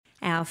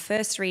Our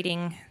first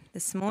reading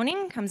this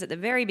morning comes at the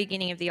very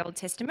beginning of the Old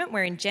Testament.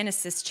 We're in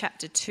Genesis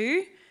chapter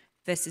 2,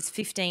 verses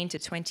 15 to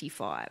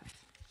 25.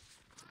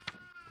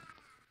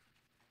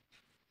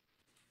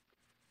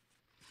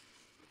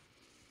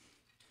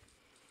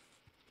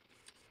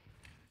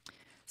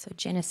 So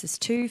Genesis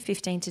 2,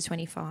 15 to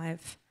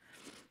 25.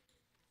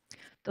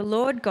 The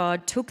Lord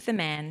God took the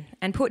man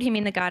and put him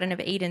in the Garden of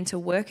Eden to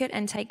work it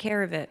and take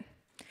care of it.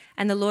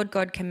 And the Lord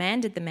God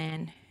commanded the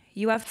man,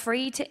 "You are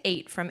free to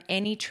eat from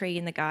any tree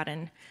in the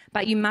garden,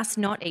 but you must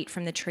not eat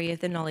from the tree of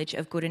the knowledge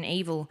of good and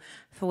evil,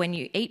 for when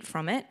you eat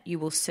from it, you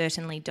will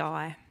certainly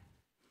die."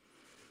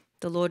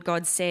 The Lord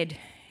God said,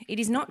 "It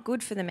is not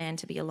good for the man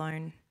to be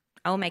alone.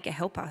 I will make a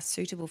helper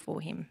suitable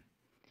for him."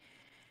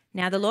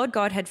 Now the Lord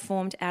God had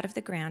formed out of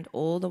the ground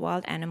all the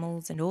wild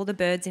animals and all the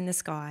birds in the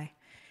sky.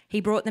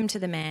 He brought them to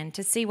the man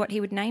to see what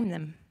he would name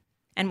them.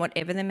 And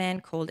whatever the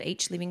man called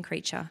each living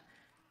creature,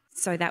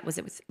 so that was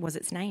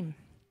its name.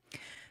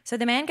 So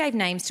the man gave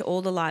names to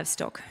all the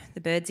livestock,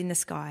 the birds in the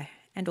sky,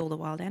 and all the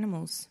wild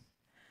animals.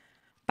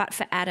 But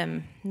for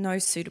Adam, no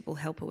suitable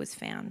helper was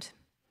found.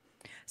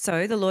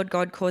 So the Lord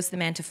God caused the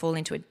man to fall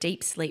into a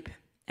deep sleep,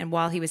 and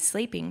while he was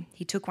sleeping,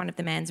 he took one of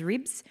the man's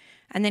ribs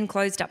and then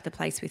closed up the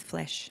place with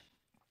flesh.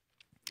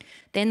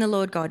 Then the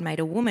Lord God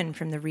made a woman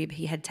from the rib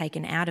he had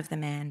taken out of the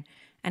man,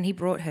 and he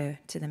brought her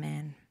to the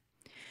man.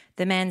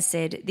 The man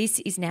said, "This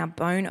is now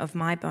bone of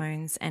my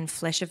bones and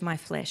flesh of my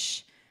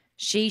flesh.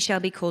 She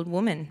shall be called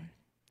woman,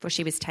 for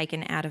she was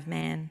taken out of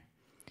man."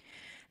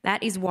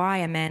 That is why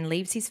a man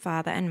leaves his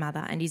father and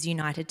mother and is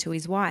united to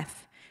his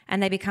wife,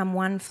 and they become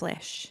one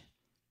flesh.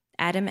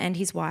 Adam and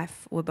his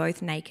wife were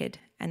both naked,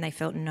 and they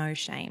felt no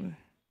shame.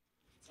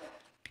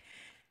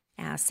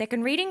 Our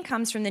second reading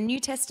comes from the New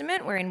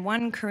Testament. We're in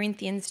 1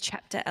 Corinthians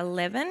chapter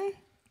 11,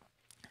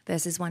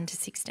 verses 1 to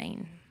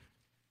 16.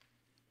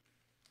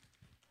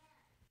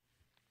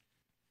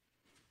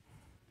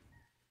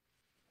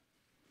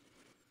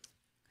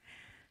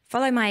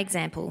 Follow my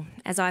example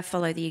as I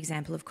follow the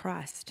example of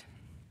Christ.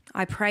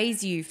 I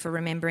praise you for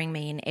remembering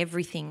me in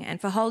everything and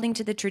for holding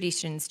to the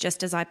traditions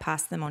just as I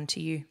pass them on to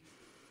you.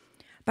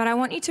 But I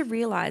want you to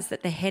realise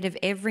that the head of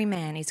every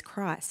man is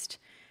Christ,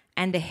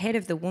 and the head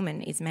of the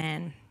woman is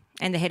man,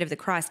 and the head of the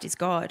Christ is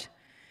God.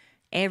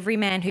 Every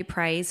man who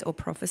prays or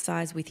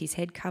prophesies with his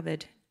head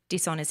covered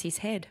dishonours his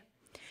head.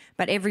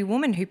 But every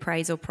woman who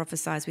prays or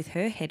prophesies with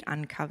her head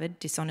uncovered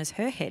dishonours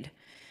her head.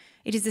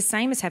 It is the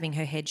same as having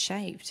her head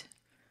shaved.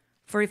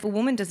 For if a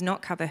woman does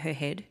not cover her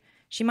head,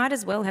 she might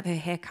as well have her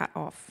hair cut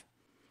off.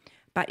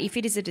 But if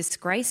it is a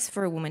disgrace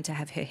for a woman to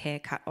have her hair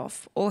cut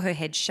off or her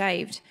head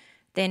shaved,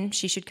 then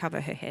she should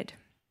cover her head.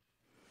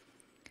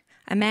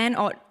 A man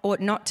ought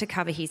not to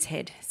cover his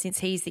head, since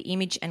he is the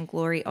image and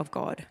glory of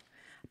God,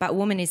 but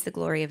woman is the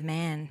glory of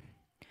man.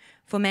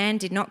 For man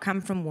did not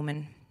come from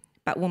woman,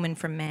 but woman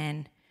from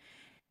man.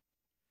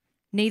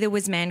 Neither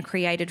was man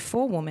created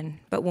for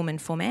woman, but woman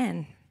for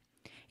man.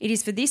 It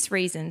is for this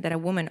reason that a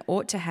woman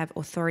ought to have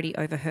authority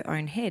over her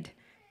own head,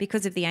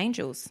 because of the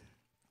angels.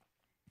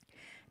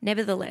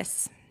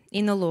 Nevertheless,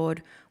 in the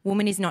Lord,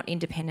 woman is not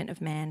independent of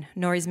man,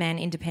 nor is man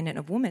independent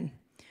of woman.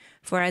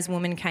 For as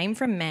woman came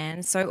from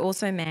man, so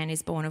also man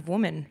is born of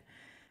woman.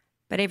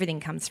 But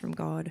everything comes from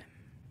God.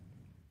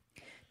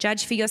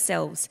 Judge for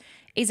yourselves.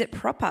 Is it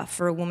proper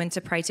for a woman to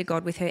pray to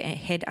God with her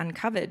head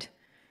uncovered?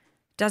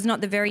 Does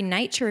not the very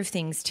nature of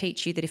things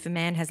teach you that if a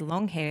man has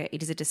long hair,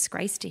 it is a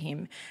disgrace to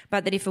him,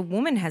 but that if a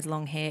woman has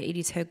long hair, it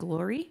is her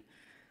glory?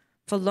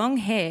 For long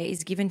hair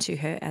is given to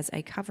her as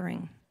a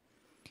covering.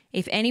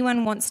 If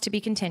anyone wants to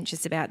be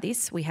contentious about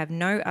this, we have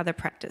no other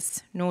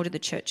practice, nor do the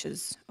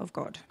churches of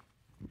God.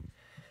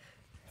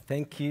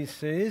 Thank you,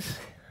 Suze.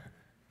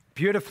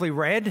 Beautifully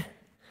read.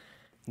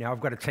 Now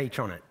I've got to teach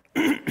on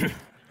it.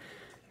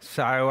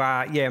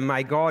 So,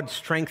 may God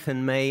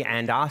strengthen me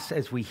and us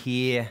as we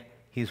hear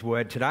his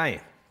word today.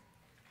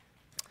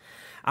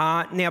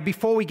 Now,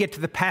 before we get to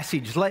the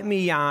passage, let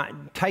me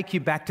take you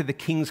back to the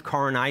king's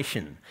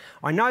coronation.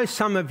 I know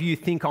some of you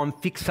think I'm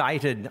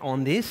fixated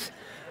on this.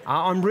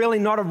 I'm really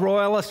not a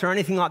royalist or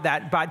anything like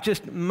that, but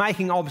just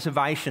making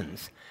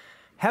observations.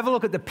 Have a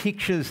look at the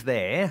pictures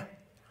there,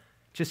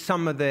 just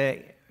some of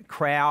the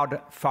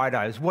crowd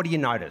photos. What do you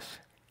notice?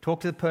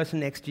 Talk to the person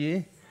next to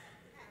you.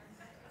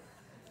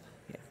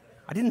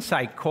 I didn't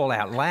say call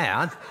out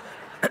loud.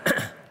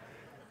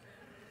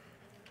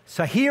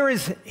 So here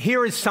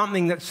is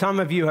something that some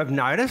of you have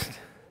noticed.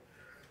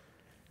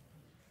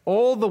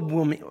 All the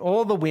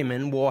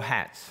women wore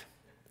hats,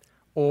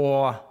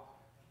 or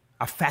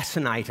a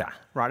fascinator,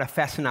 right? A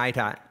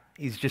fascinator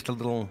is just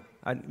a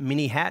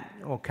mini hat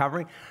or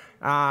covering.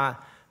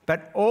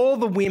 But all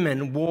the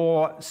women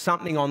wore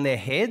something on their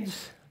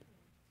heads.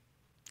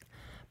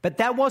 But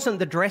that wasn't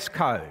the dress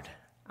code.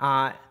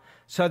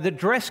 So the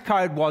dress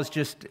code was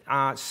just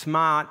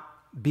smart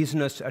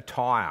business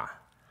attire.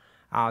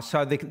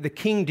 So the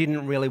king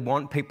didn't really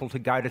want people to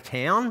go to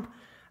town.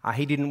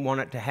 He didn't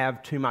want it to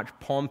have too much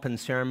pomp and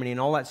ceremony and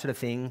all that sort of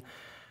thing.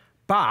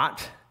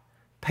 But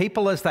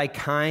people, as they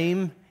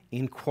came,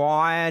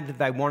 inquired,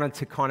 they wanted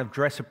to kind of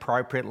dress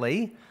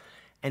appropriately.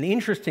 And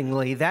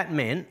interestingly, that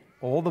meant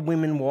all the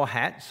women wore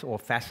hats or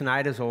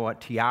fascinators or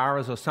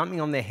tiaras or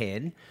something on their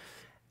head,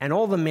 and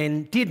all the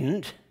men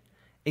didn't,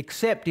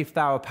 except if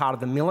they were part of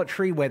the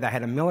military, where they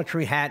had a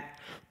military hat,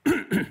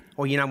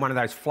 or, one of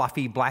those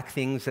fluffy black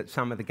things that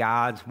some of the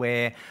guards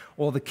wear,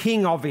 or the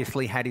king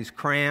obviously had his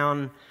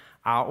crown,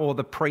 or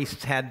the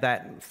priests had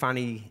that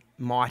funny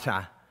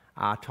mitre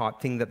type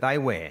thing that they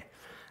wear.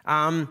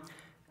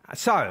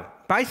 So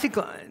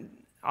basically,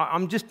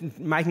 I'm just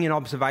making an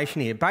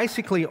observation here.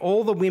 Basically,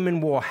 all the women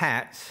wore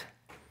hats,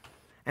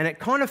 and it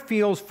kind of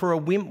feels for a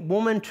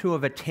woman to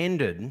have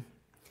attended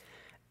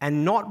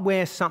and not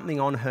wear something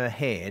on her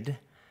head,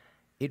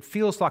 it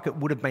feels like it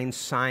would have been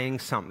saying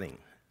something,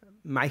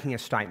 making a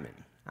statement.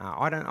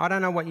 I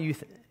don't know what you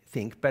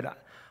think,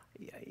 but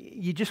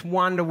you just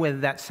wonder whether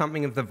that's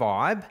something of the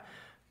vibe.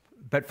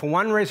 But for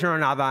one reason or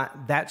another,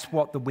 that's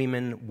what the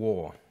women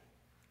wore.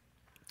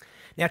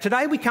 Now,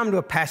 today we come to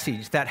a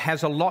passage that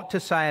has a lot to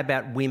say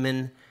about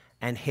women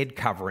and head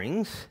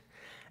coverings.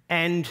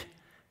 And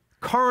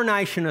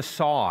coronation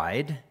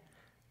aside,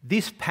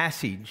 this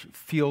passage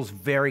feels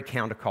very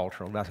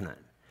countercultural, doesn't it?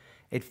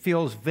 It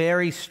feels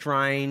very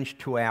strange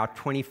to our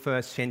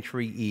 21st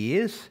century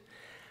ears.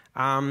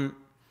 And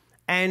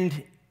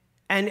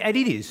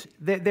it is.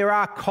 There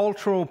are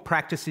cultural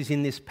practices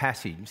in this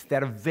passage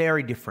that are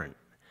very different,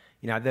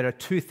 that are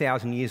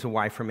 2,000 years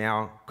away from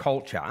our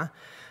culture.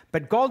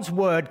 But God's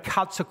word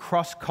cuts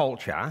across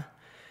culture.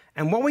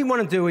 And what we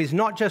want to do is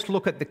not just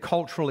look at the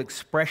cultural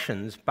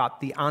expressions, but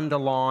the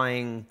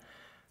underlying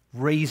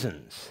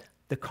reasons,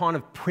 the kind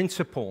of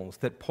principles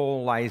that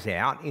Paul lays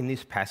out in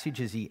this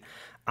passage as he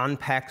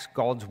unpacks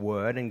God's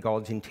word and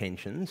God's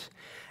intentions.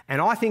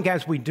 And I think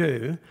as we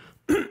do,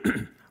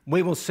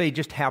 we will see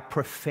just how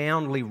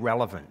profoundly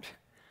relevant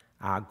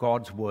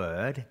God's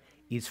word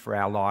is for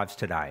our lives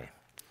today.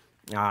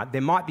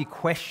 There might be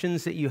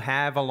questions that you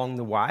have along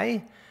the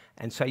way,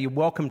 and so you're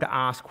welcome to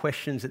ask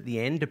questions at the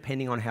end,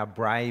 depending on how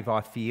brave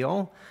I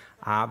feel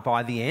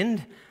by the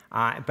end.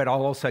 But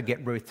I'll also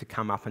get Ruth to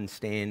come up and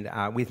stand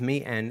with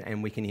me,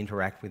 and we can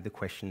interact with the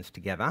questions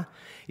together.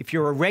 If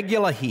you're a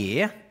regular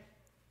here,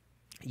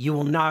 you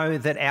will know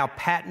that our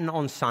pattern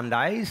on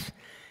Sundays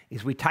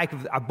is we take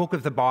a book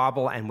of the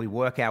Bible and we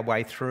work our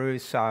way through.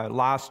 So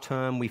last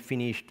term we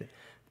finished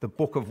the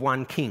book of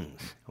 1 Kings.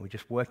 We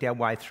just worked our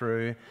way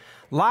through.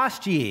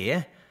 Last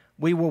year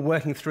we were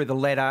working through the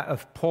letter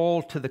of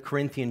Paul to the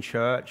Corinthian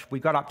church. We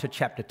got up to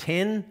chapter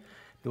 10.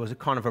 There was a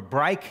kind of a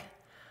break.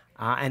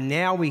 And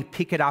now we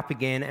pick it up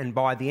again, and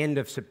by the end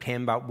of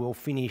September we'll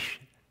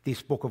finish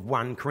this book of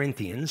 1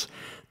 Corinthians.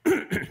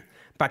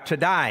 But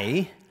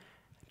today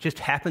just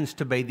happens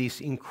to be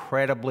this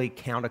incredibly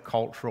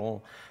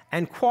countercultural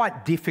and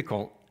quite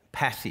difficult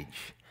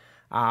passage.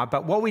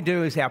 But what we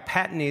do is our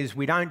pattern is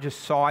we don't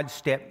just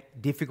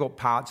sidestep difficult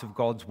parts of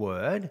God's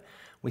word.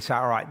 We say,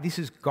 all right,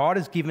 God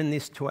has given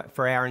this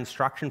for our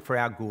instruction, for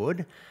our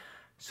good.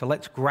 So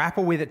let's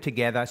grapple with it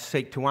together,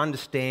 seek to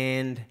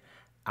understand,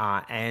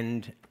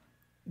 and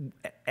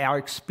our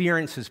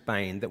experience has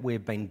been that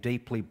we've been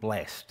deeply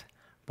blessed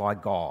by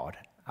God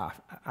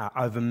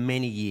over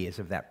many years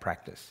of that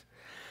practice.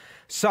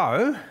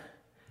 So,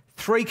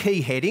 3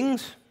 key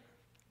headings,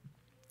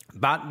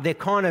 but they're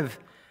kind of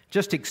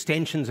just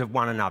extensions of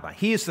one another.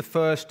 Here's the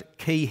first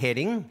key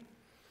heading.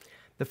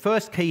 The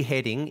first key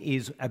heading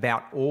is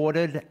about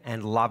ordered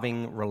and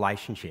loving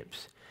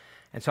relationships.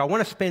 And so I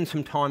want to spend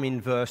some time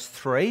in verse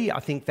 3. I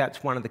think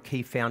that's one of the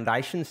key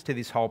foundations to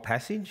this whole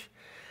passage.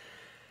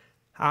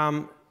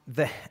 In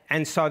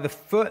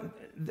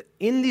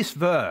this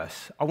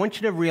verse, I want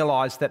you to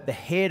realise that the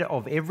head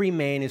of every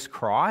man is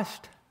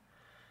Christ,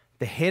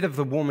 the head of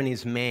the woman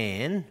is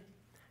man,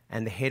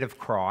 and the head of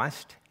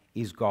Christ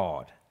is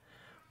God.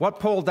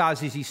 What Paul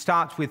does is he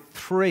starts with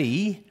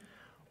 3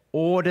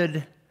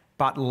 ordered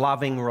but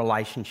loving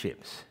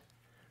relationships.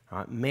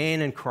 Right? Man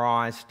and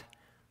Christ,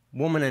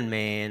 woman and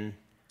man,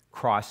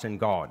 Christ and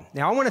God.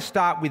 Now I want to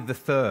start with the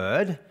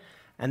third,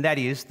 and that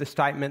is the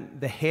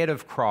statement, the head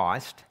of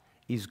Christ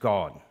is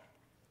God.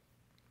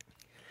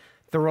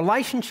 The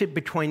relationship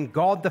between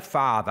God the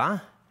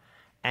Father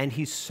and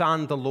his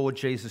Son, the Lord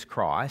Jesus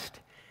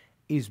Christ,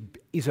 is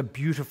a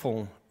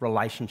beautiful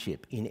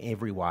relationship in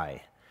every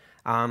way.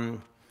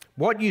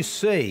 What you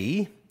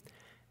see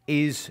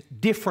is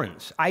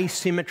difference,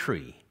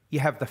 asymmetry.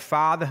 You have the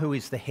Father who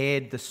is the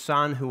head, the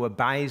Son who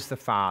obeys the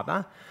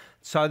Father.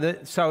 So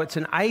it's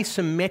an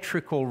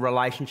asymmetrical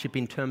relationship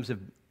in terms of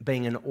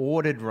being an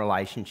ordered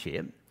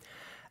relationship,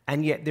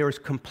 and yet there is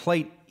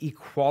complete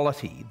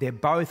equality. They're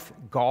both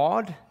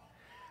God,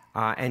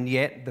 and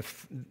yet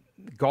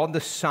God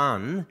the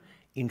Son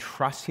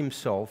entrusts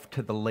himself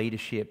to the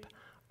leadership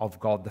of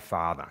God the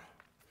Father.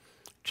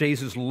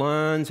 Jesus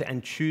learns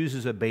and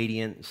chooses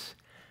obedience,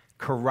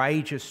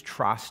 courageous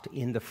trust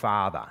in the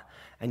Father.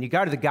 And you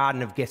go to the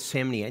Garden of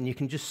Gethsemane and you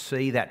can just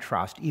see that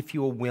trust. If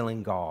you are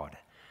willing, God,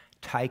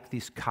 take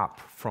this cup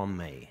from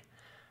me,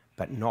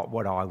 but not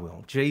what I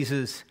will.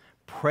 Jesus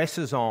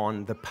presses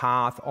on the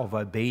path of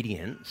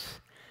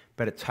obedience,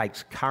 but it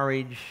takes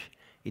courage,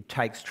 it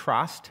takes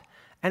trust,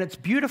 and it's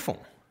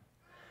beautiful.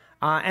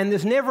 And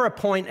there's never a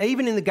point,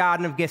 even in the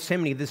Garden of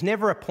Gethsemane, there's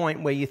never a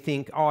point where you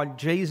think, oh,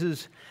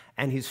 Jesus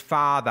and his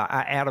Father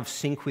are out of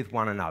sync with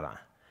one another.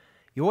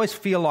 You always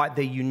feel like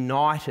they're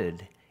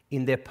united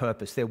in their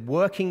purpose. They're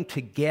working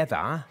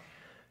together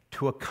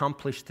to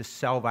accomplish the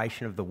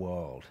salvation of the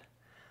world.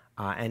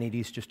 And it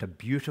is just a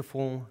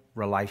beautiful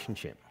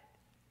relationship.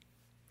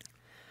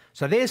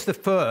 So there's the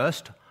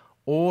first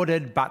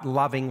ordered but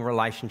loving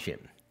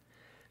relationship.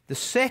 The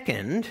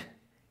second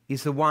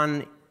is the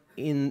one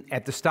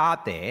at the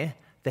start there.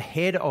 The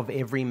head of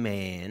every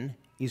man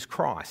is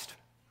Christ.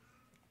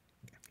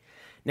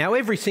 Now,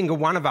 every single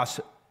one of us,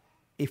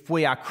 if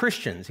we are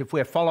Christians, if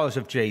we're followers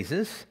of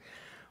Jesus,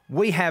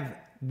 we have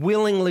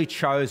willingly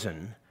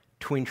chosen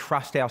to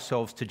entrust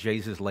ourselves to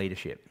Jesus'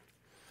 leadership.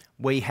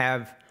 We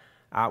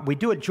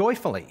do it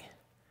joyfully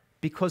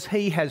because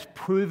he has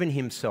proven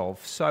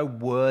himself so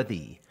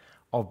worthy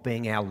of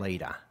being our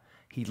leader.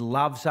 He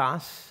loves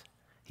us.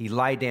 He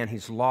laid down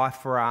his life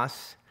for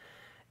us.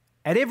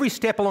 At every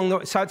step along the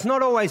way, so it's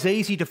not always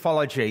easy to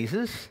follow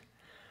Jesus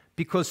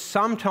because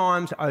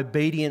sometimes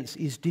obedience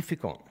is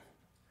difficult.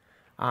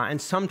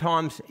 And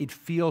sometimes it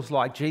feels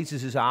like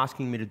Jesus is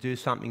asking me to do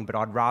something, but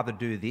I'd rather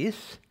do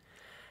this.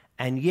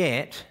 And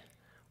yet,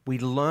 we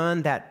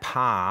learn that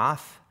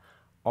path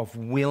of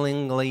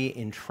willingly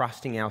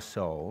entrusting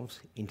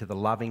ourselves into the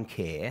loving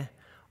care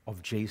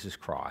of Jesus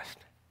Christ.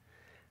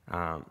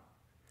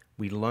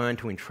 We learn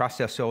to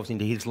entrust ourselves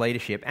into his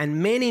leadership.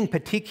 And men in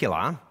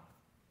particular,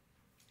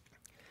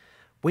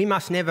 we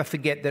must never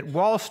forget that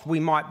whilst we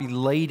might be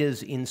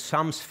leaders in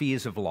some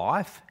spheres of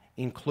life,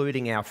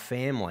 including our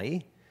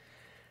family,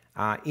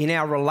 in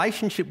our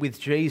relationship with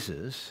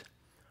Jesus,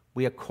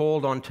 we are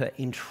called on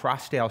to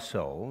entrust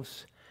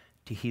ourselves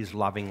to his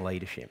loving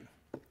leadership.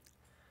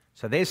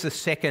 So there's the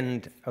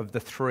second of the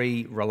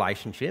three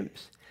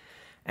relationships.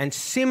 And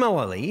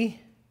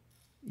similarly,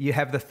 you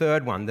have the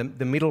third one,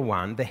 the middle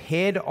one. The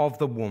head of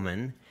the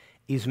woman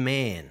is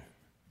man.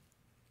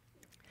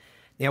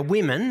 Now,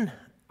 women,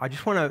 I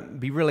just want to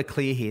be really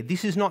clear here.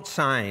 This is not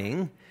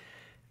saying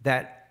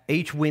that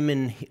each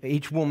woman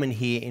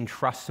here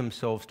entrusts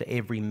themselves to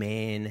every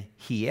man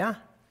here.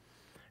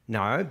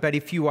 No, but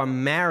if you are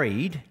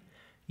married,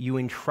 you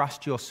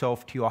entrust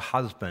yourself to your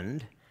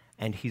husband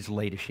and his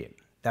leadership.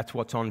 That's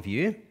what's on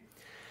view.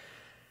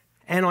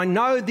 And I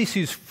know this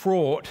is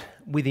fraught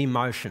with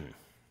emotion.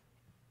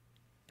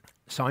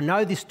 So I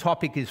know this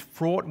topic is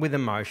fraught with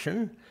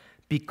emotion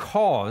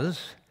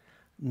because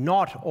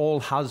not all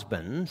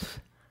husbands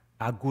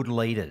are good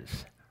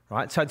leaders,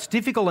 right? So it's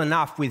difficult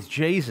enough with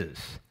Jesus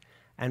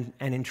and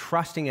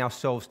entrusting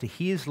ourselves to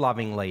his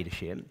loving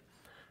leadership,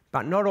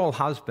 but not all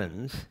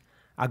husbands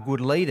are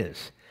good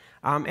leaders.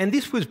 And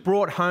this was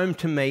brought home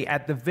to me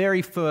at the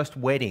very first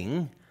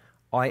wedding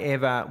I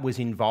ever was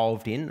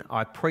involved in.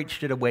 I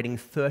preached at a wedding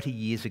 30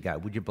 years ago.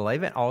 Would you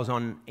believe it? I was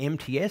on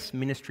MTS,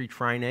 ministry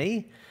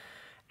trainee,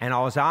 and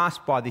I was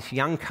asked by this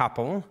young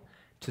couple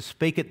to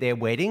speak at their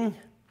wedding,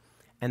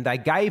 and they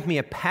gave me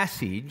a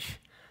passage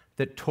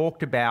that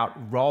talked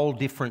about role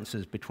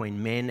differences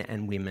between men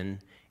and women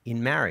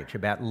in marriage,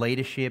 about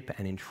leadership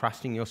and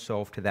entrusting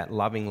yourself to that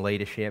loving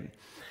leadership.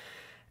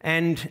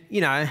 And,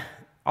 you know,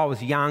 I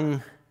was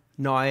young,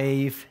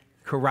 naive,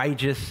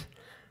 courageous,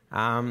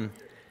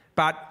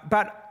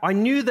 but I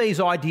knew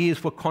these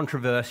ideas were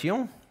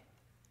controversial,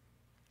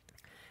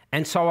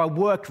 and so I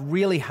worked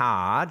really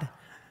hard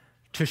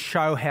to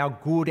show how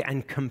good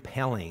and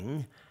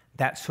compelling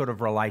that sort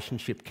of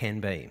relationship can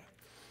be.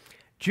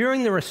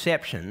 During the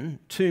reception,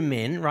 two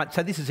men, right,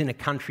 so this is in a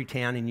country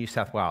town in New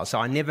South Wales, so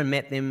I never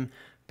met them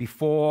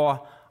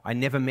before, I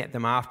never met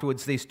them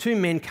afterwards. These two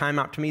men came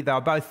up to me. They were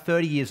both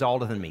 30 years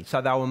older than me,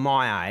 so they were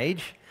my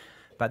age,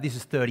 but this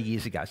is 30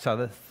 years ago. So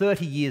they're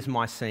 30 years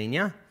my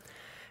senior,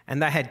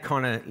 and they had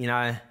kind of, you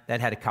know, they'd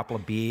had a couple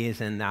of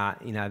beers and,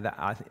 you know,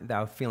 they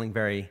were feeling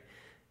very,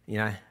 you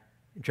know,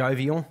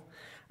 jovial.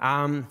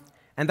 And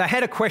they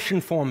had a question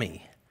for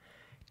me.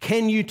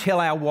 Can you tell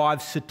our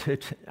wives to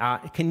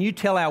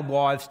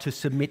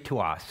submit to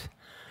us?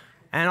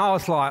 And I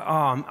was like,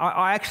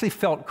 I actually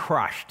felt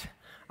crushed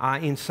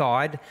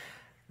inside.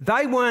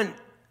 They weren't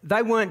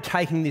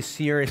taking this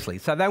seriously,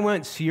 so they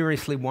weren't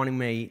seriously wanting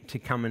me to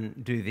come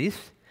and do this.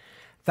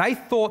 They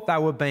thought they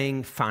were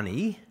being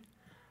funny,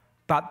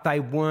 but they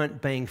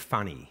weren't being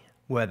funny,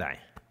 were they?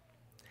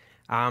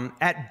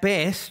 At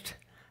best,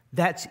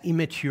 that's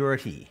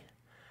immaturity.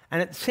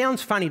 And it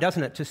sounds funny,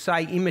 doesn't it, to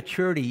say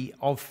immaturity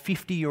of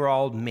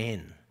 50-year-old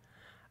men.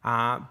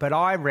 But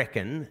I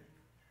reckon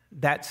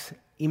that's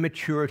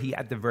immaturity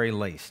at the very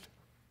least.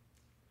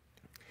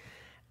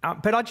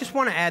 But I just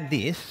want to add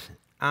this.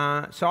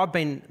 So I've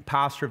been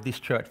pastor of this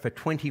church for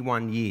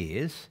 21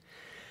 years.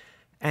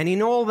 And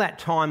in all that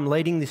time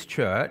leading this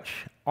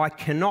church, I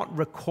cannot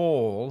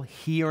recall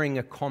hearing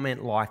a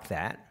comment like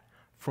that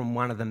from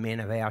one of the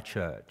men of our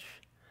church.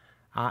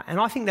 And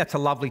I think that's a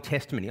lovely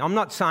testimony. I'm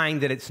not saying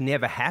that it's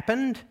never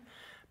happened,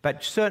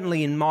 but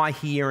certainly in my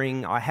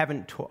hearing, I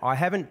haven't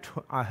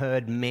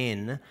heard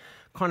men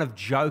kind of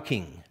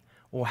joking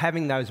or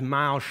having those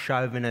male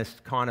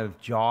chauvinist kind of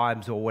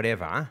jibes or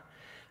whatever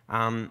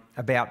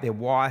about their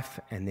wife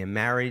and their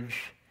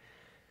marriage.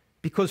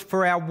 Because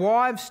for our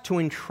wives to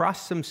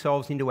entrust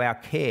themselves into our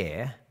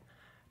care,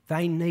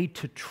 they need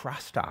to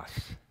trust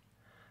us.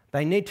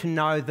 They need to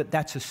know that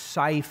that's a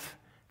safe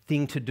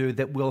thing to do,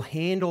 that we'll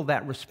handle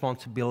that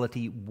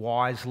responsibility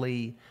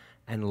wisely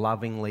and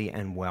lovingly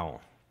and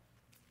well.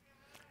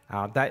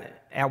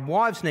 That our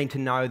wives need to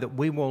know that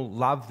we will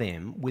love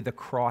them with a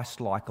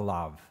Christ-like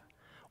love,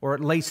 or at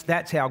least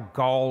that's our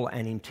goal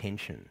and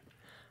intention.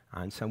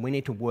 And so we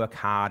need to work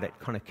hard at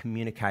kind of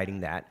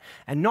communicating that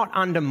and not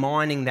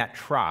undermining that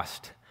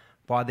trust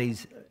by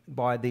these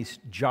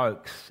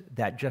jokes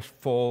that just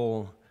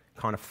fall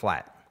kind of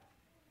flat.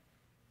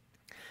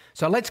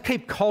 So let's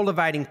keep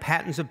cultivating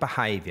patterns of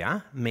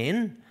behaviour,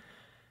 men.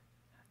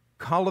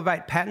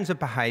 Cultivate patterns of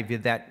behaviour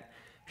that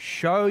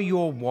show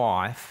your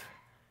wife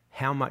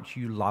how much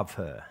you love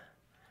her,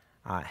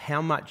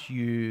 how much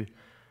you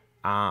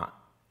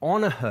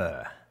honour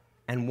her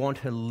and want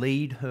to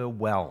lead her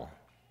well.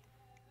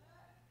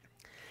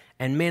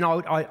 And men,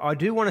 I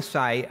do want to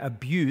say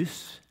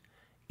abuse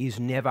is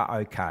never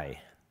okay.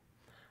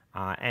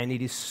 And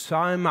it is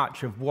so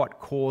much of what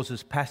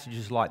causes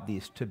passages like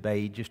this to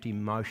be just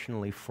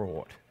emotionally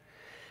fraught.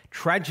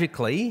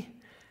 Tragically,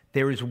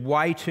 there is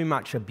way too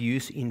much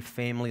abuse in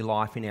family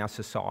life in our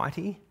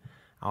society.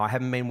 I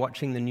haven't been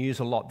watching the news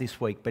a lot this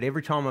week, but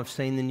every time I've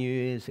seen the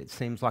news, it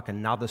seems like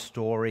another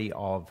story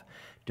of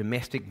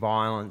domestic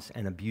violence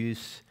and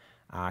abuse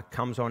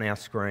comes on our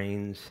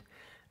screens.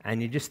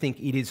 And you just think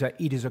it is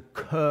a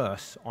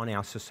curse on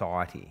our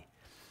society.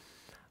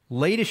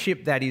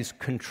 Leadership that is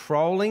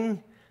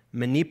controlling,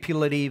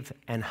 manipulative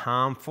and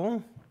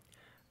harmful,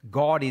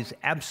 God is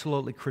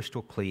absolutely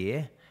crystal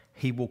clear.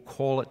 He will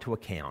call it to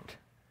account.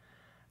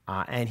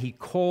 And he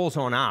calls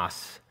on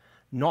us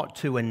not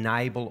to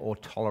enable or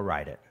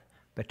tolerate it,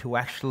 but to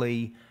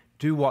actually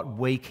do what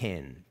we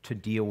can to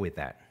deal with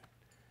that,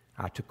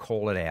 to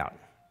call it out.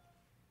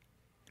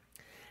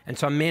 And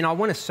so, men, I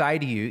want to say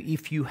to you,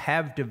 if you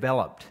have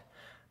developed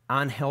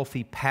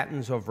unhealthy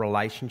patterns of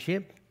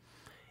relationship,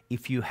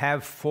 if you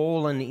have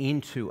fallen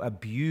into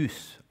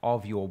abuse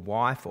of your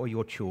wife or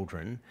your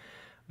children,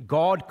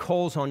 God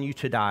calls on you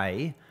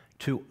today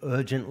to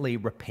urgently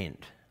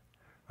repent.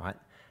 Right?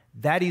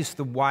 That is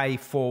the way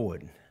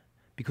forward,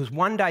 because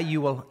one day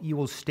you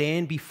will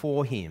stand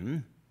before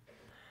him,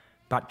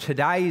 but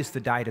today is the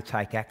day to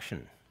take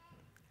action.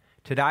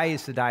 Today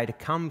is the day to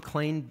come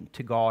clean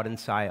to God and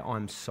say,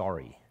 I'm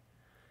sorry,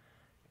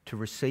 to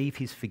receive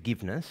his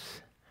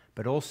forgiveness,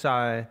 but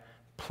also,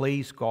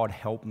 please God,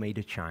 help me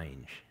to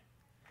change.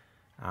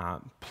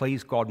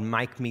 Please God,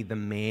 make me the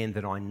man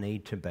that I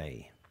need to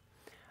be.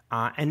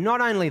 And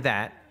not only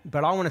that,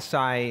 but I want to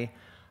say,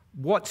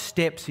 what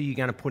steps are you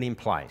going to put in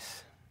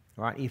place?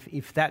 Right?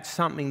 If that's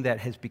something that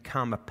has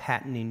become a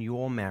pattern in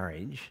your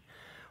marriage,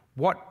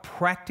 what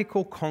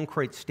practical,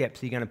 concrete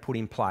steps are you going to put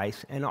in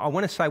place? And I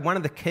want to say one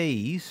of the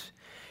keys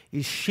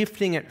is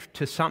shifting it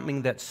to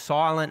something that's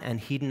silent and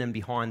hidden and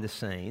behind the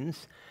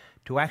scenes,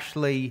 to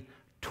actually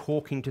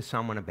talking to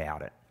someone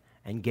about it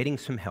and getting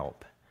some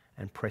help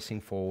and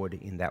pressing forward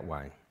in that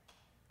way.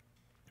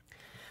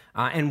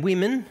 And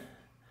women,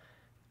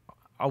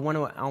 I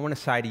want to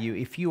say to you,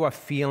 if you are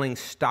feeling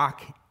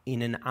stuck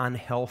in an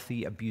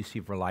unhealthy,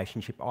 abusive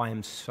relationship, I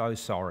am so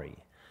sorry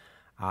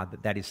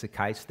that is the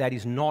case. That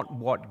is not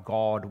what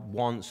God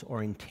wants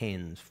or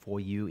intends for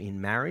you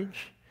in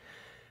marriage.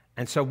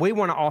 And so we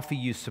want to offer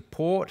you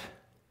support.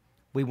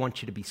 We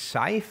want you to be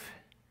safe.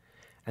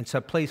 And so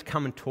please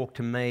come and talk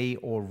to me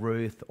or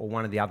Ruth or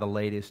one of the other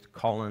leaders,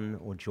 Colin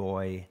or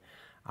Joy.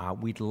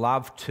 We'd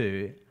love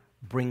to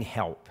bring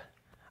help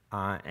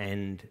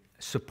and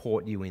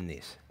support you in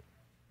this.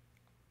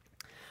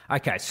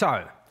 Okay,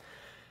 so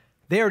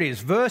there it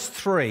is. Verse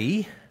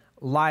 3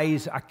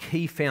 lays a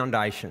key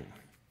foundation.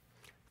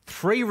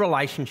 3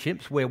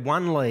 relationships where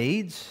one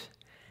leads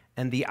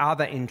and the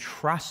other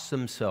entrusts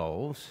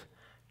themselves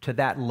to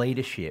that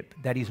leadership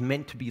that is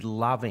meant to be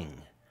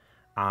loving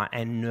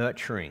and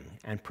nurturing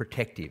and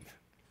protective.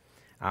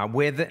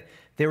 Where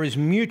there is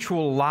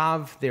mutual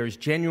love, there is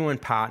genuine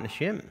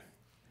partnership.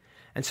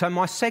 And so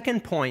my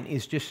second point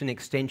is just an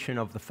extension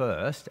of the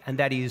first, and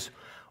that is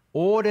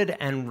ordered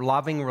and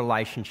loving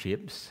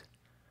relationships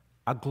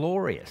are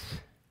glorious.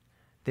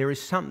 There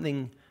is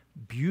something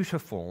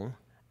beautiful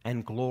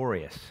and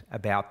glorious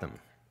about them.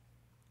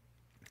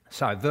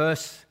 So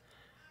verse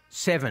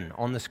 7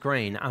 on the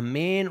screen, a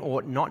man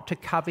ought not to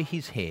cover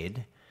his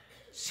head,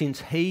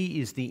 since he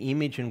is the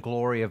image and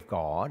glory of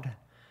God,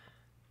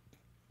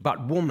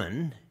 but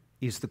woman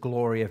is the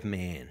glory of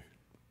man.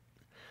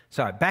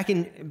 So back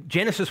in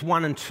Genesis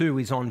 1 and 2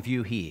 is on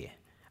view here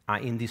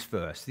in this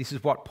verse. This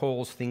is what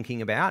Paul's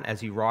thinking about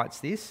as he writes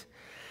this.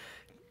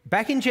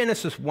 Back in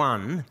Genesis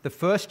 1, the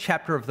first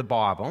chapter of the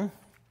Bible,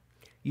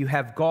 you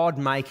have God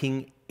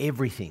making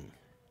everything.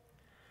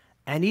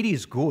 And it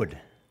is good.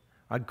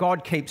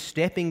 God keeps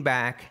stepping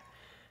back,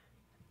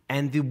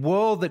 and the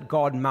world that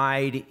God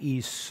made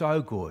is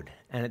so good.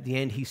 And at the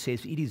end he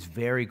says, it is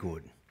very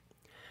good.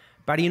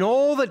 But in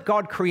all that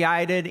God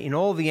created, in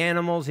all the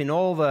animals, in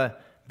all the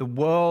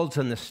worlds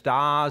and the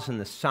stars and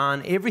the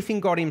sun, everything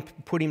God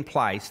put in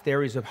place,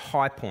 there is a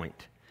high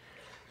point.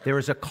 There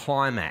is a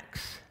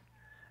climax,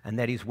 and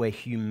that is where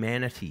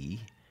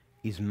humanity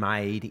is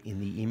made in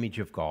the image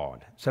of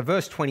God. So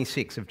verse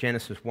 26 of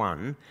Genesis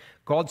 1,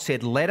 God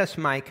said, "Let us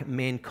make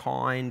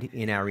mankind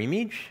in our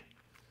image."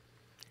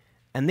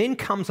 And then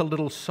comes a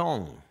little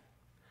song.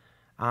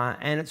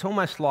 And it's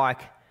almost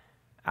like,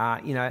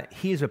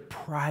 here's a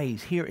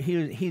praise.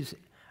 Here's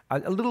a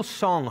little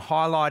song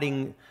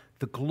highlighting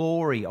the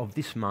glory of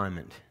this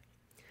moment.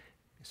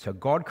 So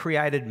God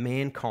created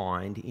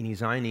mankind in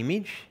his own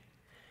image.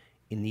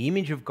 In the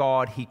image of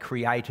God, he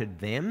created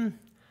them,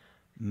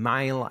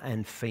 male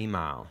and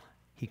female.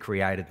 He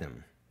created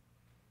them.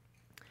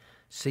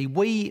 See,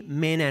 we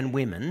men and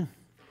women,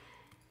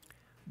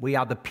 we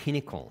are the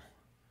pinnacle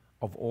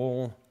of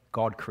all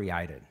God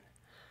created.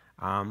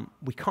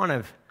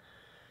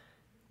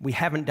 We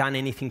haven't done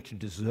anything to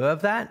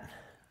deserve that.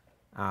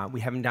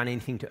 We haven't done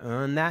anything to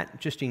earn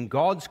that. Just in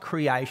God's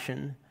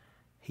creation,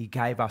 he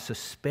gave us a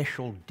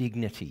special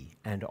dignity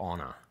and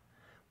honour.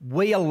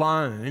 We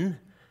alone,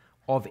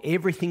 of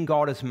everything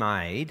God has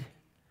made,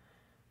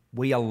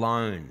 we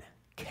alone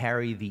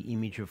carry the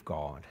image of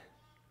God.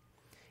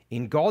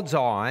 In God's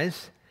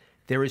eyes,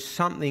 there is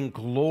something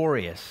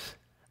glorious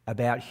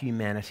about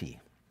humanity.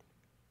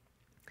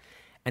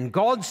 And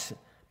God's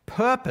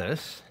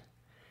purpose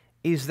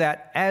is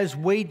that as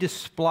we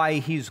display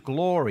his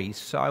glory,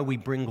 so we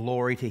bring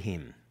glory to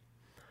him.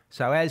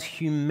 So as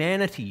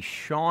humanity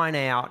shine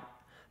out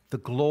the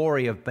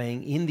glory of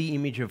being in the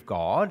image of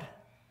God,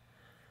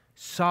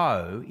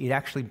 so it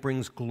actually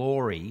brings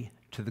glory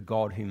to the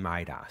God who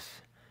made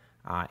us.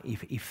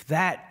 If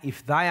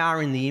they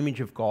are in the image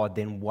of God,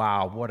 then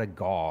wow, what a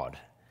God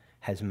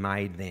has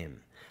made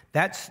them.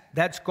 That's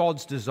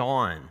God's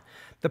design.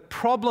 The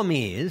problem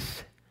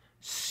is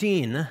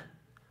sin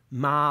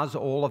mars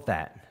all of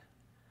that.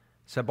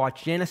 So by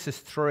Genesis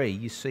 3,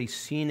 you see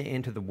sin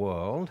enter the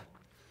world.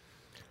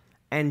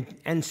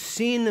 And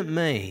sin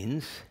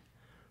means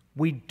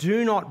we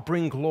do not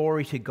bring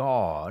glory to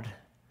God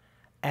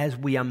as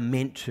we are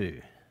meant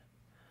to.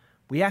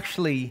 We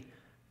actually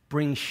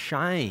bring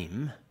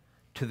shame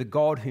to the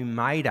God who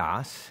made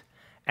us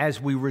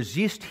as we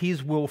resist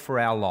his will for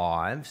our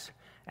lives,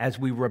 as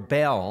we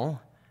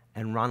rebel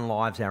and run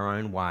lives our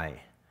own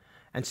way.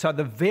 And so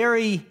the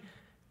very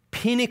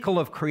pinnacle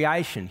of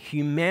creation,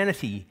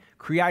 humanity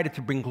created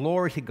to bring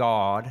glory to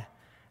God,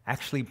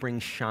 actually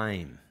brings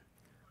shame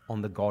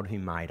on the God who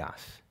made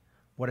us.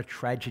 What a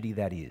tragedy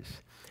that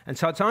is. And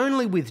so it's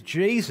only with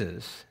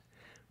Jesus,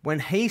 when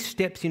he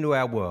steps into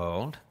our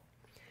world,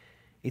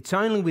 it's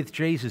only with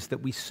Jesus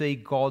that we see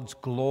God's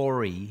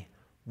glory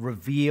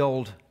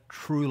revealed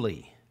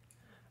truly.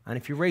 And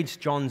if you read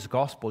John's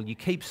Gospel, you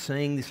keep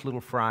seeing this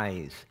little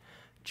phrase,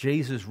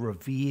 Jesus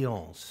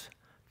reveals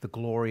the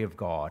glory of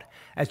God.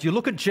 As you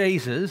look at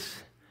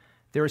Jesus,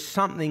 there is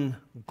something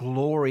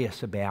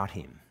glorious about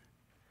him.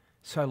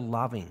 So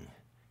loving,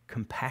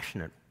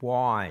 compassionate,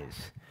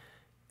 wise.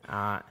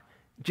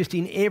 Just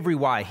in every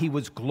way, he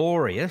was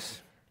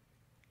glorious.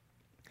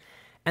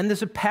 And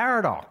there's a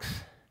paradox.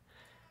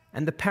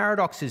 And the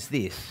paradox is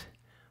this.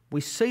 We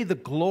see the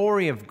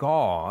glory of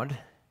God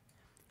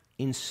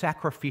in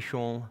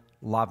sacrificial,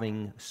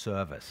 loving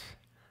service.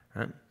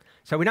 Right?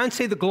 So we don't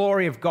see the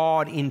glory of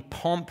God in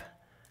pomp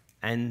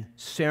and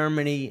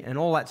ceremony and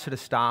all that sort of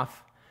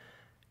stuff.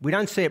 We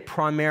don't see it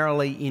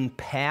primarily in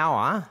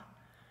power,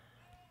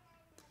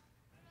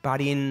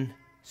 but in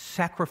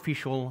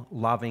sacrificial,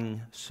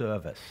 loving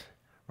service.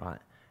 Right?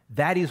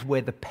 That is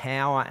where the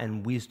power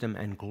and wisdom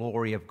and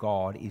glory of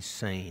God is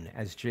seen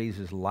as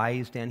Jesus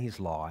lays down his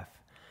life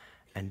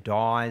and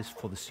dies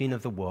for the sin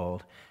of the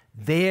world.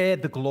 There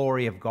the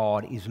glory of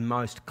God is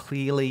most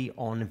clearly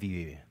on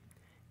view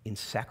in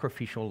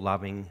sacrificial,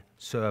 loving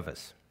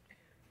service.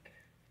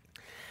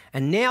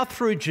 And now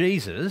through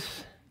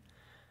Jesus,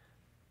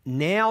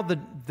 now the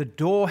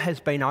door has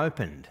been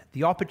opened.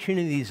 The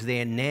opportunity is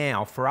there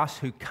now for us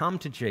who come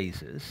to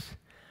Jesus.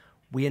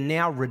 We are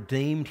now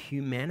redeemed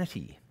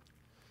humanity.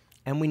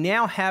 And we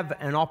now have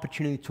an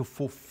opportunity to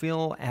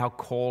fulfill our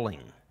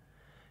calling,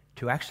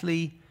 to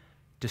actually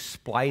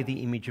display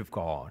the image of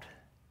God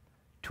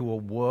to a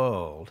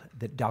world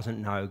that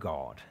doesn't know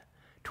God,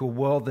 to a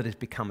world that has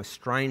become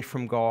estranged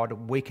from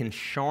God. We can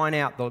shine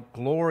out the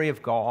glory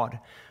of God.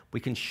 We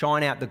can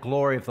shine out the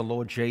glory of the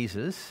Lord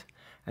Jesus.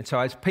 And so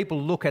as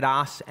people look at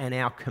us and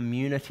our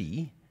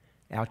community,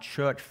 our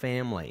church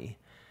family,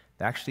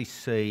 they actually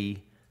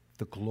see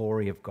the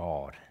glory of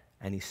God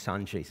and his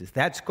son Jesus.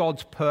 That's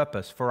God's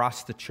purpose for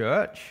us, the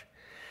church.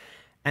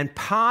 And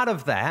part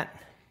of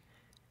that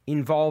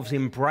involves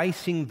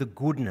embracing the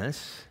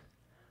goodness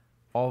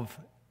of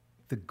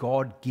the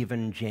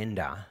God-given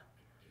gender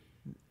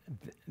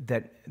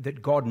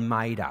that God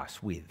made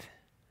us with,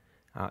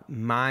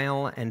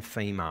 male and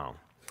female.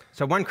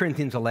 So 1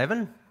 Corinthians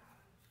 11,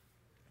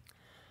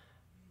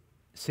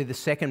 see the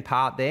second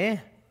part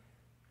there?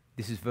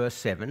 This is verse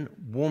 7.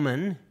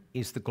 Woman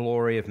is the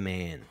glory of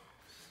man.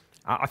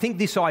 I think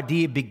this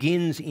idea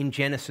begins in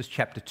Genesis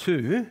chapter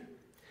 2.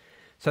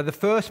 So the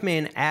first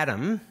man,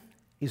 Adam,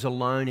 is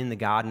alone in the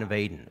Garden of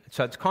Eden.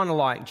 So it's kind of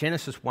like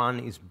Genesis 1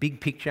 is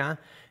big picture.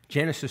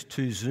 Genesis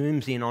 2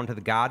 zooms in onto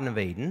the Garden of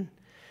Eden.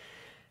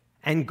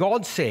 And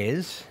God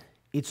says,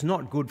 it's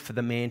not good for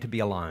the man to be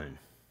alone.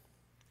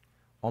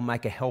 I'll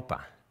make a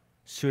helper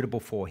suitable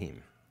for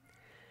him.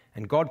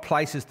 And God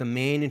places the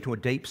man into a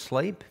deep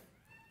sleep.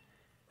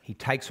 He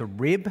takes a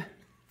rib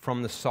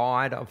from the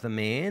side of the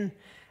man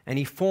and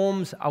he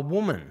forms a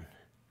woman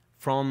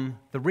from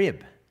the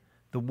rib,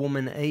 the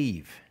woman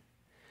Eve.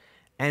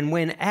 And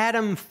when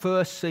Adam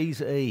first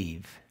sees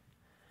Eve,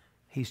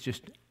 he's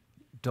just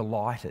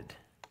delighted.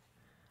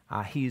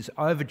 He's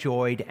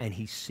overjoyed and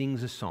he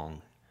sings a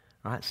song,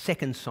 right?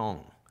 Second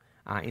song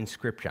in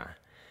Scripture.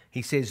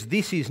 He says,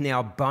 "This is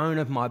now bone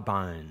of my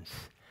bones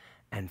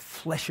and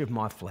flesh of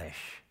my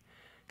flesh.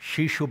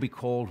 She shall be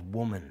called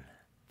woman,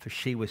 for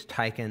she was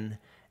taken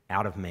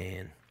out of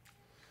man."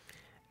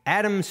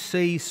 Adam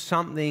sees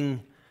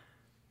something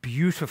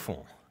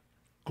beautiful,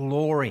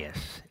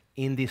 glorious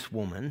in this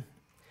woman.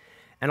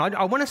 And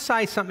I want to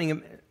say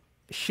something.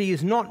 She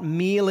is not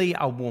merely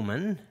a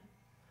woman,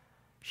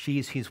 she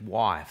is his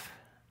wife,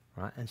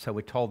 right? And so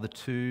we're told the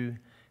two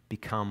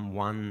become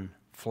one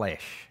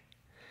flesh.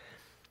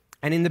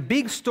 And in the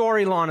big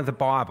storyline of the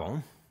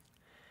Bible,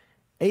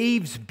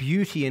 Eve's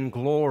beauty and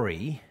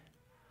glory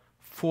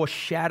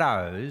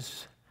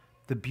foreshadows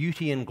the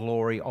beauty and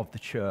glory of the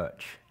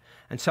church.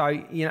 And so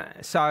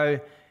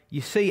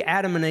you see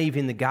Adam and Eve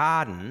in the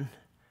garden,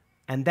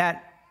 and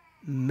that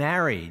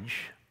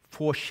marriage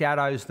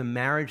foreshadows the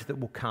marriage that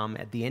will come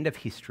at the end of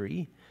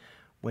history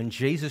when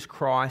Jesus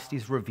Christ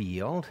is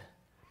revealed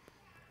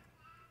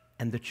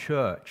and the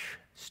church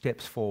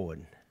steps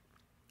forward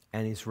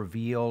and is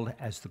revealed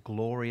as the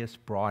glorious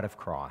bride of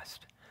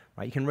Christ.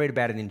 Right? You can read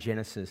about it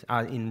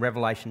in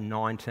Revelation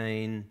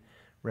 19,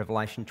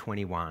 Revelation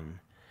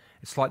 21.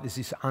 It's like there's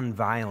this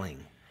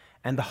unveiling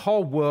and the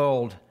whole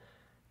world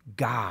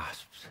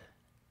gasps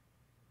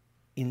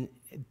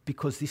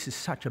because this is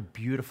such a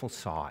beautiful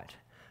sight.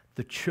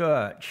 The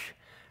church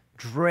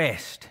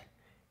dressed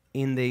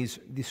in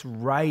this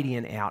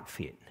radiant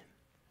outfit,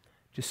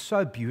 just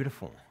so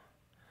beautiful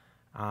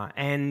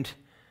and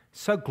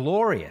so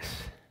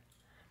glorious.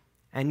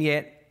 And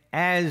yet,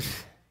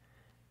 as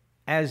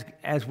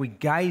we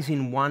gaze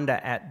in wonder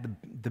at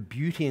the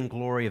beauty and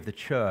glory of the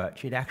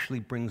church, it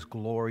actually brings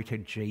glory to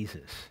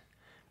Jesus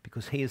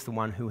because he is the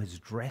one who has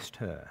dressed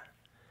her.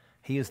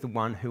 He is the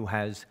one who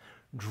has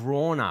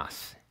drawn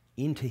us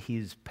into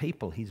his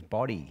people, his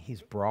body,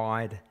 his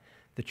bride,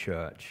 the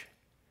church.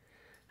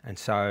 And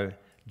so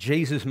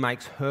Jesus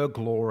makes her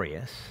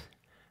glorious,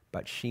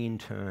 but she in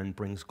turn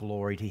brings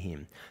glory to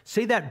him.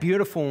 See that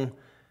beautiful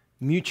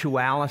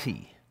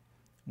mutuality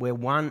where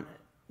one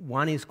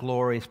is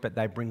glorious, but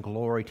they bring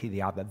glory to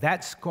the other.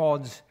 That's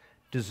God's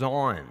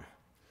design.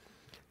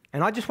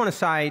 And I just want to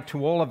say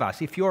to all of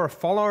us, if you're a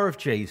follower of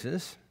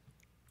Jesus,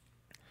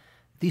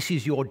 this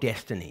is your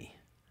destiny.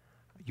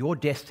 Your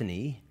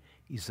destiny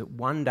is that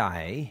one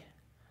day,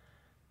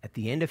 at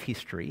the end of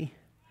history,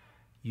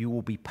 you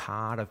will be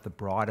part of the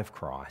bride of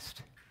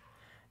Christ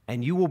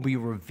and you will be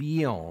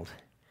revealed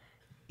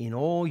in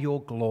all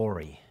your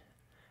glory.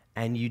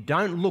 And you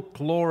don't look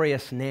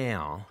glorious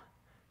now,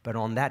 but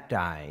on that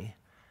day,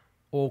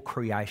 all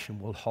creation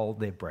will hold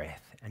their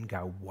breath and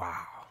go,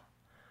 wow,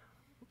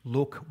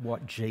 look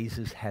what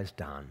Jesus has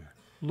done.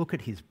 Look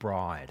at his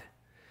bride.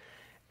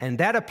 And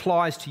that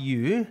applies to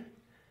you,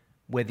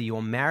 whether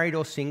you're married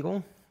or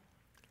single,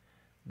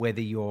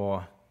 whether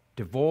you're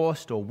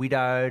divorced or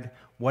widowed,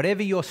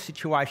 whatever your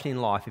situation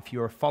in life, if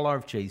you're a follower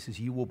of Jesus,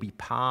 you will be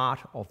part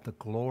of the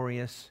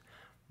glorious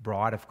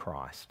bride of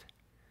Christ.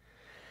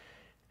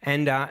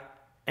 And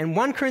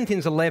 1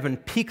 Corinthians 11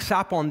 picks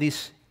up on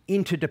this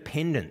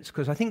interdependence,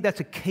 because I think that's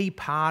a key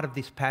part of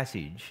this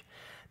passage.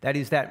 That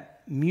is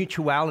that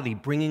mutuality,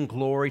 bringing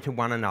glory to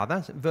one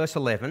another. Verse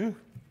 11,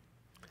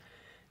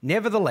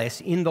 "Nevertheless,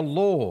 in the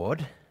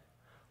Lord,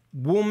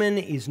 woman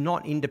is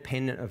not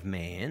independent of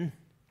man,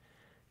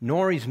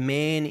 nor is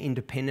man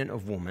independent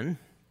of woman.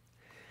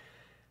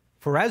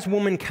 For as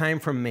woman came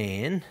from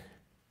man,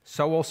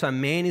 so also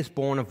man is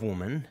born of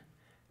woman,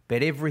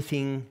 but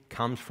everything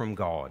comes from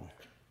God.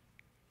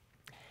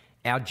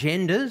 Our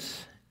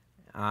genders,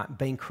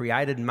 being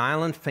created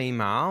male and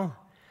female,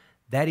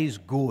 that is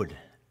good.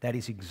 That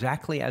is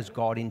exactly as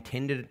God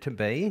intended it to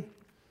be,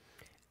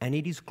 and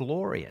it is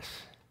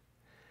glorious.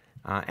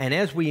 And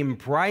as we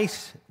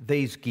embrace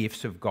these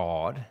gifts of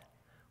God,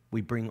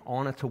 we bring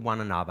honour to one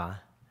another,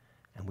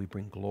 and we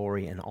bring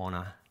glory and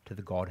honour to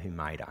the God who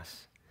made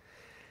us."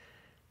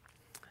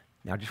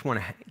 Now, I just want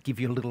to give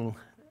you a little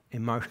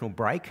emotional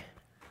break,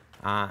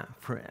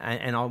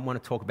 and I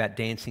want to talk about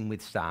Dancing with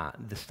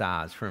the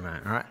Stars for a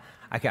moment, all right?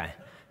 Okay,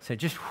 so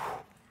just,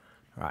 all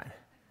right,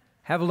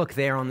 have a look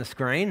there on the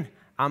screen.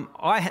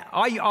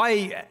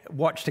 I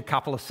watched a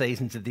couple of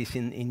seasons of this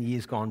in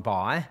years gone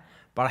by,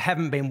 but I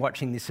haven't been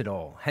watching this at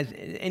all. Has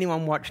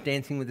anyone watched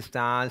Dancing with the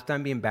Stars?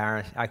 Don't be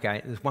embarrassed.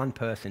 Okay, there's one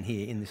person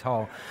here in this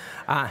whole...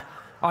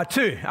 Oh,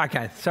 2.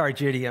 Okay. Sorry,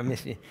 Judy, I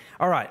missed you.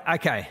 All right.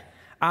 Okay.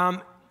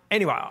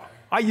 Anyway,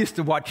 I used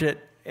to watch it.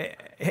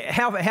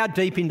 How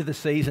deep into the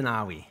season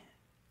are we?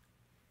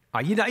 Oh,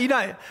 you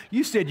don't.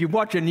 You said you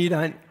watch it and you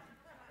don't.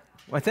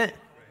 What's that?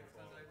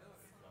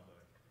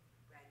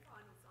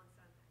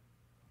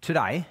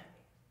 Today?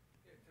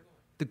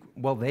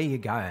 Well, there you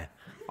go.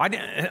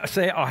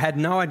 I had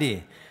no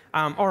idea.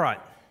 All right.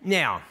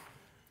 Now,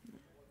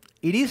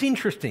 it is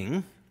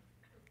interesting,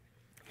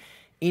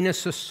 in a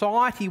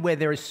society where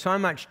there is so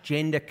much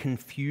gender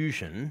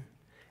confusion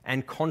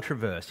and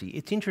controversy,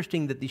 it's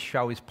interesting that this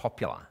show is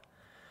popular.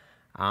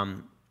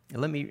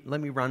 Let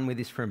me run with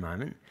this for a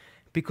moment,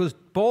 because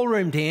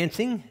ballroom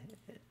dancing,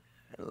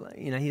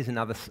 here's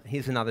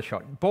another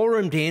shot.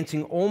 Ballroom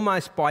dancing,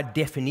 almost by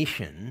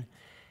definition,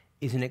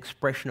 is an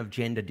expression of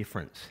gender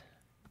difference.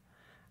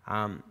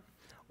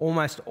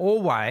 Almost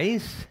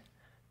always,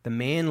 the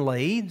man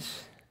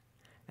leads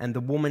and the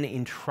woman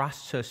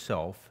entrusts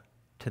herself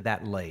to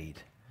that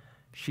lead.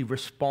 She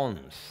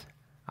responds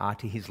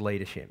to his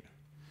leadership.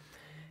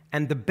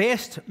 And the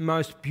best,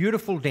 most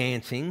beautiful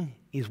dancing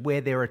is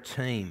where they're a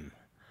team,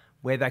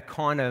 where they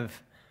kind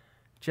of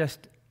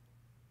just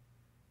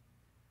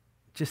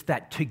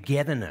that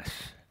togetherness,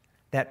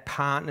 that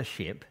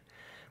partnership,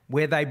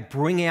 where they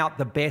bring out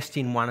the best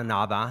in one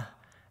another,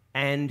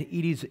 and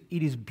it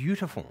is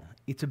beautiful.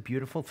 It's a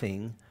beautiful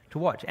thing to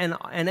watch.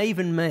 And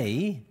even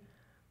me,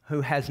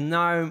 who has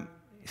no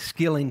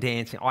skill in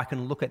dancing, I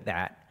can look at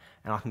that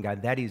and I can go,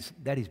 that is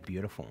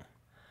beautiful.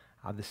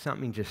 There's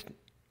something just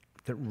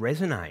that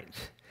resonates.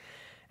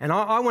 And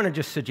I want to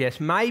just suggest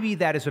maybe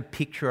that is a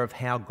picture of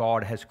how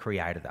God has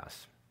created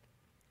us.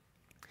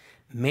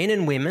 Men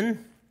and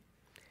women,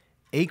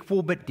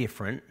 equal but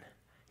different,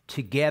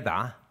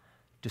 together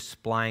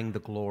displaying the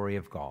glory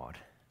of God.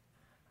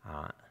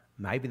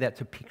 Maybe that's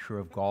a picture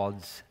of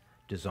God's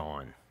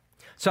design.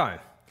 So,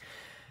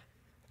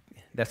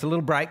 that's a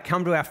little break.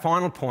 Come to our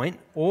final point.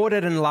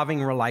 Ordered and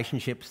loving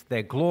relationships,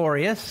 they're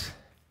glorious,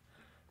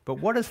 but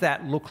what does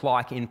that look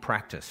like in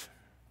practice?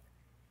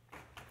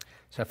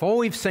 So if all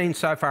we've seen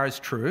so far is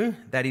true,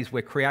 that is,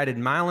 we're created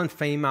male and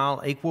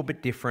female, equal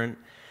but different,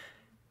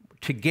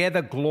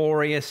 together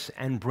glorious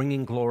and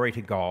bringing glory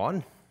to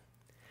God,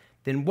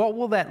 then what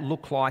will that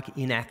look like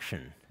in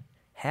action?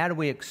 How do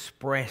we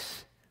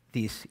express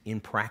this in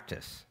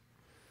practice?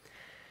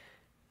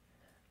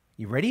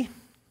 You ready?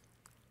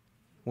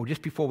 Well,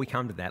 just before we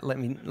come to that, let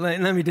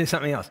me do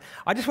something else.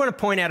 I just want to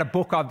point out a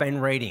book I've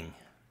been reading,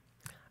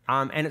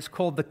 and it's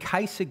called The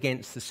Case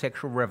Against the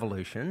Sexual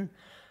Revolution,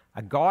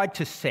 A Guide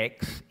to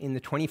Sex in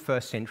the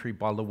 21st Century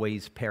by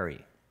Louise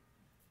Perry.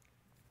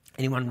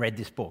 Anyone read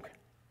this book?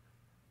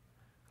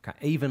 Okay,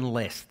 even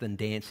less than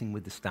Dancing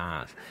with the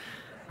Stars.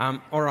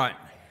 All right,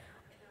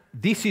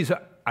 this is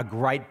a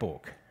great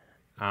book.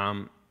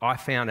 I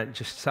found it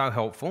just so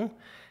helpful.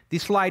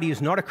 This lady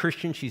is not a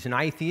Christian, she's an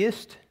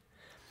atheist,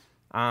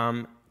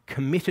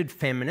 committed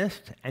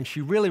feminist, and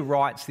she really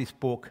writes this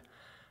book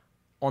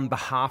on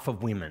behalf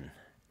of women,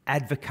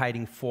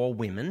 advocating for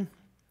women.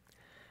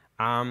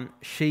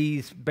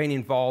 She's been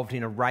involved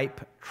in a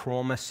rape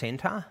trauma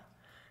centre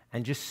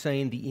and just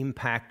seen the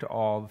impact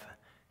of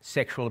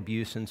sexual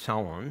abuse and so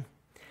on.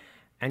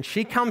 And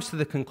she comes to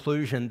the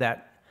conclusion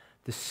that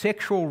the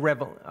sexual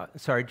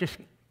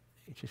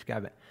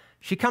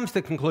She comes to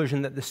the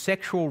conclusion that the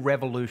sexual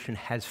revolution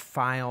has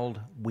failed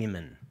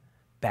women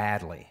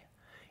badly.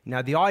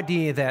 The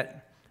idea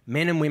that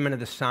men and women are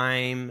the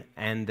same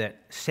and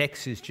that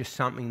sex is just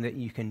something that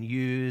you can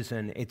use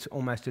and it's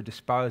almost a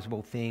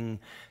disposable thing,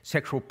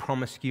 sexual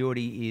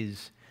promiscuity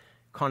is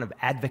kind of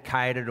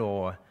advocated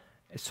or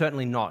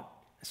certainly not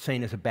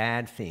seen as a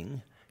bad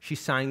thing. She's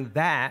saying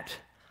that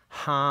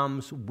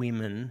harms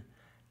women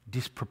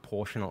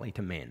disproportionately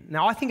to men.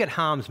 Now, I think it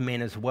harms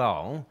men as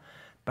well,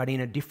 but in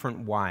a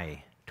different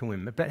way to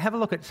women. But have a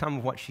look at some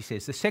of what she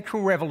says. The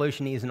sexual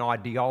revolution is an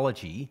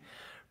ideology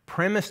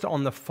premised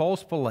on the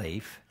false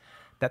belief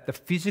that the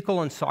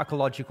physical and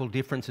psychological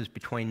differences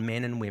between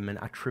men and women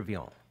are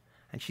trivial.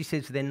 And she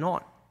says they're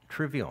not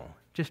trivial.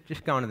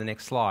 Just go on to the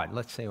next slide.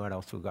 Let's see what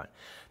else we've got.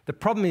 The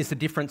problem is the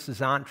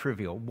differences aren't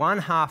trivial. One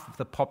half of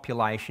the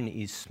population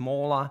is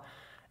smaller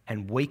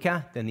and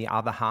weaker than the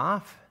other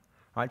half.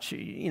 Right?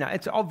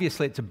 It's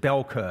obviously a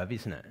bell curve,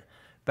 isn't it?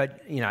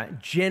 But,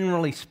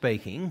 generally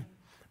speaking,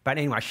 but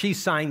anyway,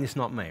 she's saying this,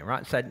 not me,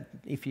 right? So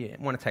if you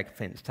want to take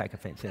offence, take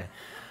offence.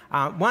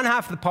 One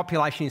half of the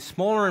population is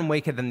smaller and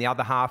weaker than the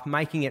other half,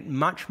 making it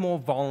much more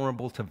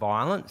vulnerable to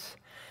violence.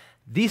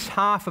 This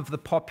half of the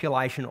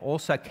population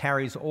also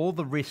carries all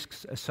the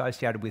risks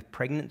associated with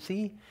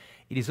pregnancy.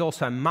 It is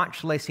also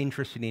much less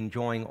interested in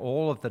enjoying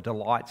all of the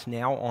delights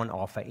now on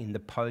offer in the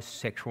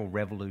post-sexual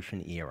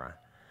revolution era.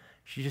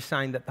 She's just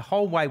saying that the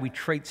whole way we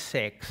treat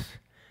sex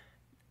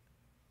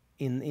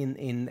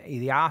in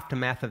the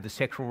aftermath of the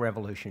sexual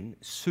revolution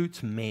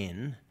suits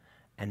men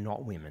and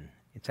not women.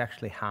 It's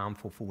actually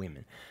harmful for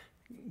women.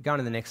 Go on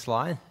to the next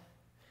slide.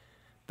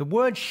 The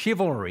word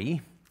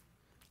chivalry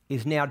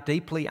is now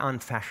deeply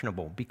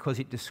unfashionable because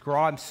it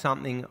describes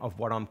something of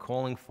what I'm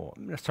calling for.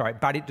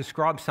 But it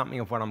describes something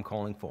of what I'm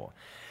calling for.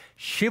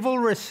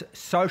 Chivalrous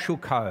social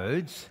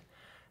codes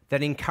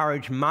that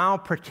encourage male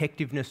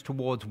protectiveness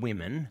towards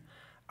women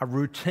are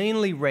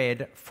routinely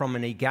read from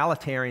an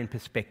egalitarian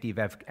perspective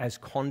as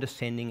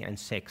condescending and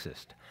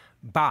sexist.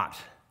 But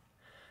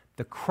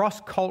the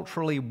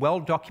cross-culturally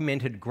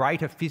well-documented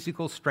greater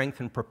physical strength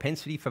and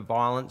propensity for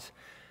violence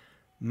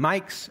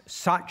makes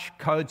such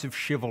codes of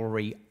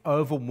chivalry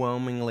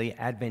overwhelmingly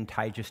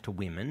advantageous to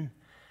women,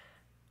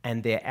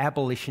 and their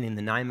abolition in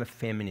the name of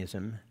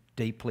feminism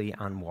deeply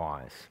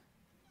unwise.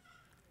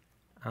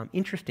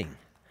 Interesting.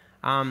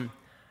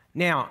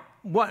 Now,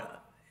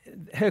 what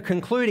her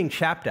concluding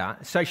chapter,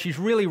 so she's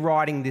really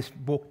writing this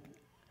book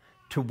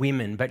to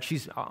women, but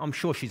I'm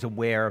sure she's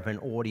aware of an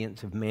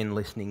audience of men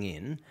listening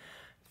in.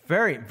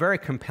 Very, very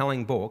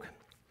compelling book.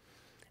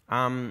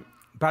 But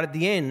at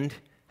the end,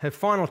 her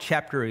final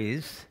chapter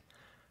is,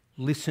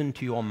 listen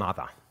to your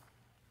mother.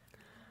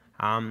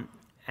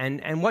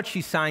 And what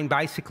she's saying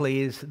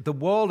basically is the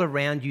world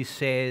around you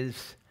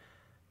says,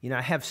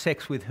 have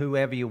sex with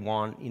whoever you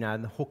want,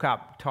 the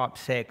hookup type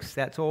sex,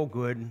 that's all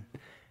good.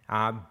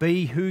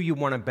 Be who you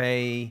want to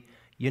be,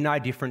 you're no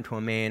different to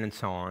a man and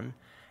so on.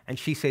 And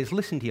she says,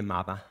 listen to your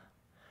mother.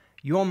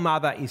 Your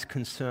mother is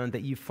concerned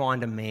that you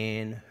find a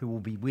man who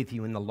will be with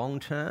you in the long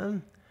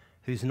term,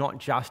 who's not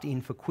just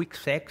in for quick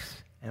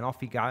sex and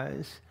off he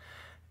goes.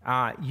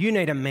 You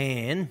need a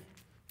man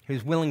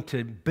who's willing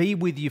to be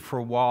with you for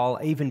a while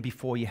even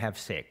before you have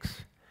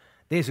sex.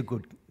 This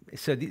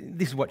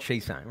is what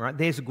she's saying, right?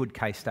 There's a good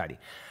case study.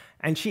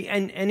 And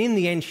in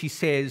the end she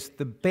says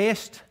the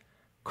best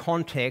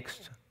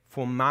context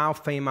for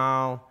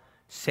male-female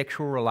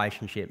sexual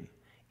relationship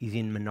is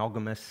in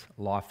monogamous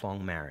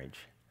lifelong marriage.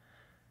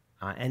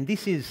 And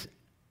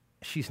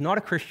she's not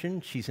a Christian,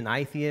 she's an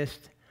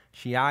atheist,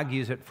 she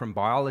argues it from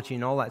biology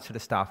and all that sort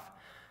of stuff.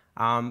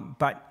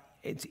 But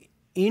it's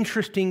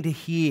interesting to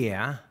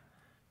hear,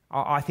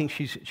 I think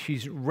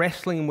she's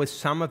wrestling with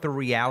some of the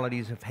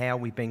realities of how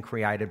we've been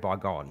created by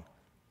God.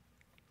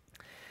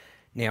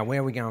 Now,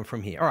 where are we going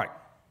from here? All right,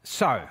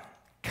 so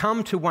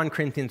come to 1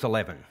 Corinthians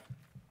 11.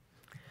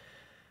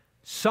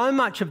 So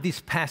much of this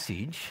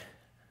passage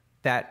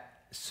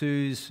that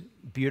Sue's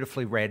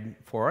beautifully read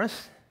for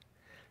us,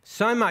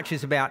 so much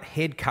is about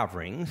head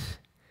coverings,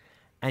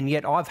 and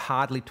yet I've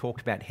hardly talked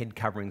about head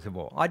coverings at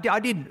all. I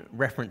did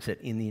reference it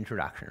in the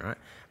introduction, right?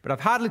 But I've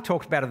hardly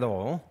talked about it at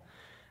all.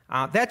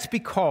 That's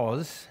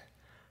because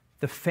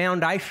the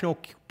foundational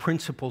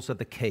principles are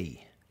the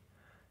key.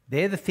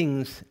 They're the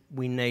things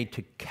we need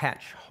to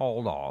catch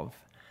hold of,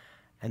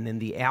 and then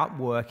the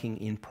outworking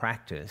in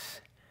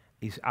practice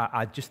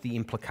are just the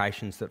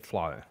implications that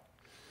flow.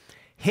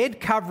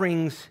 Head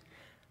coverings,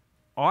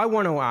 I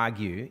want to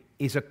argue,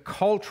 is a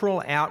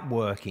cultural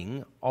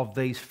outworking of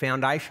these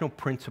foundational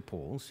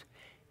principles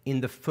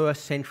in the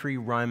first century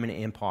Roman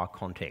Empire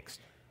context.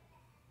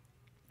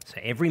 So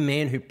every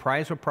man who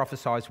prays or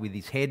prophesies with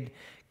his head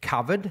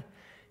covered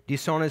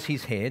dishonours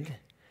his head,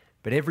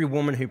 but every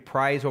woman who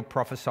prays or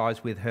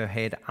prophesies with her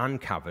head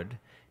uncovered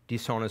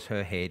dishonours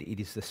her head. It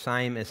is the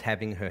same as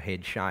having her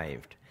head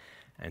shaved,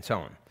 and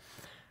so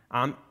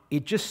on.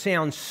 It just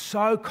sounds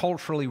so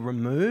culturally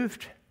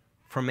removed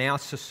from our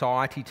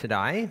society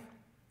today,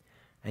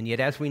 and yet,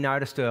 as we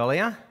noticed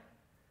earlier,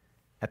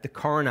 at the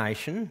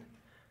coronation,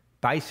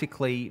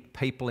 basically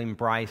people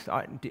embraced...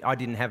 I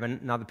didn't have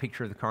another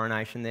picture of the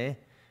coronation there.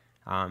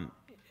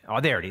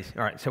 There it is.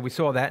 All right, so we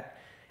saw that.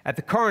 At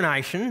the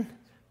coronation,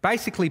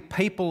 basically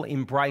people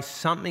embraced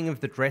something of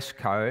the dress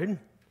code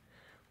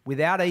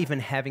without even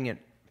having it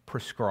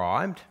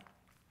prescribed.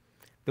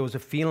 There was a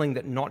feeling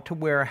that not to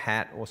wear a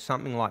hat or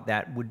something like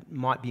that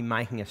might be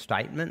making a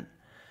statement.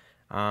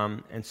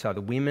 And so the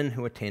women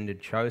who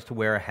attended chose to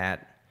wear a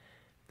hat.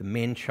 The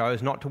men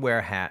chose not to wear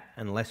a hat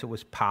unless it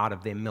was part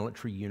of their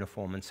military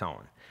uniform and so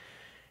on.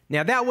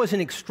 Now, that was an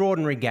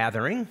extraordinary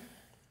gathering,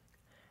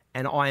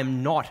 and I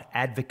am not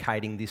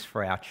advocating this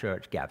for our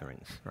church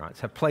gatherings, right?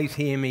 So please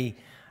hear me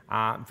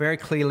very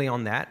clearly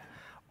on that.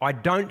 I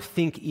don't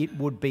think it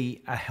would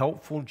be a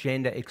helpful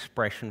gender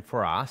expression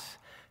for us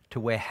to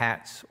wear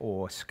hats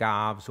or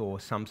scarves or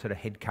some sort of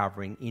head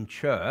covering in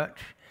church,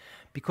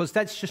 because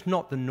that's just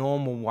not the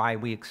normal way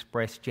we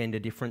express gender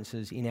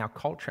differences in our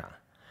culture.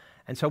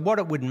 And so what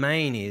it would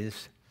mean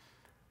is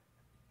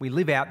we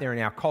live out there in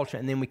our culture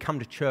and then we come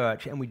to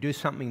church and we do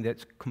something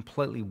that's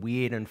completely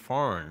weird and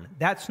foreign.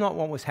 That's not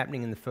what was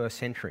happening in the first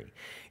century.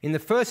 In the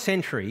first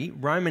century,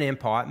 Roman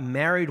Empire,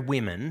 married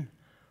women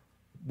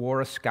wore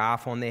a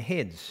scarf on their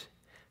heads,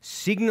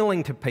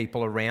 signalling to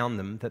people around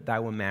them that they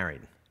were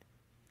married,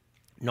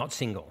 not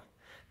single.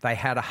 They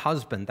had a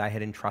husband they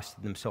had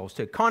entrusted themselves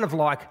to. Kind of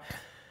like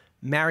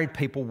married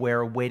people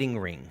wear a wedding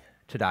ring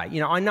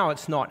today. I know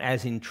it's not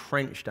as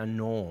entrenched a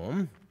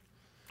norm,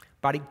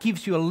 but it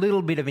gives you a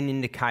little bit of an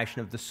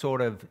indication of the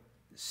sort of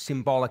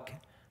symbolic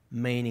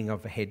meaning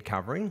of a head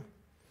covering.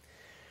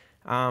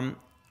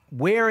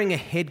 Wearing a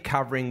head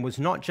covering was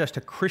not just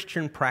a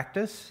Christian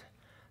practice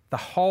the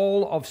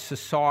whole of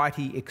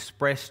society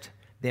expressed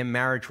their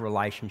marriage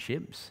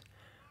relationships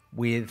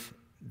with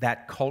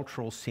that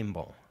cultural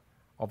symbol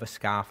of a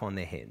scarf on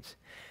their heads.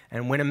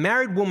 And when a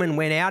married woman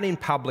went out in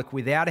public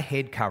without a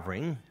head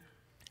covering,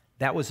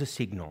 that was a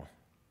signal,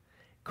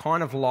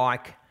 kind of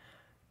like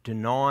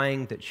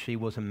denying that she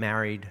was a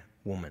married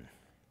woman.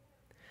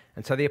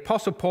 And so the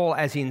Apostle Paul,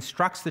 as he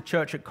instructs the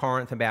church at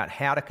Corinth about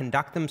how to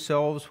conduct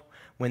themselves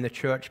when the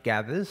church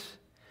gathers,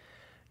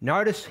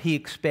 notice he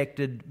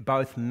expected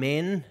both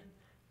men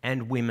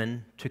and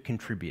women to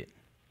contribute.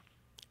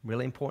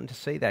 Really important to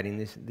see that in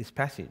this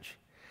passage.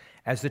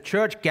 As the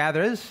church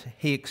gathers,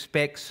 he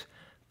expects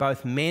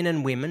both men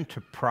and women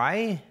to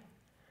pray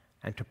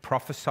and to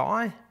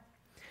prophesy.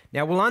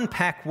 Now, we'll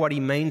unpack what he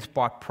means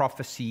by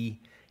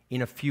prophecy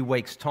in a few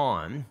weeks'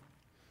 time,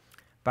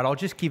 but I'll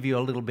just give you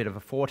a little bit of a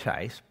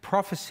foretaste.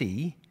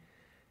 Prophecy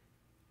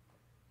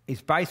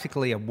is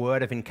basically a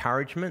word of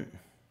encouragement,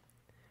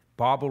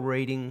 Bible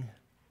reading,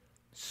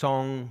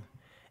 song,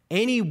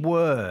 any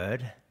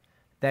word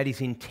that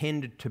is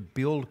intended to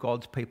build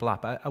God's people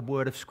up, a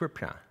word of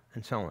scripture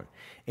and so on.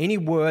 Any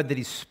word that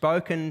is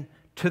spoken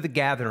to the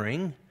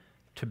gathering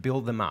to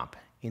build them up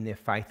in their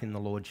faith in the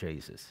Lord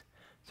Jesus.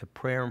 So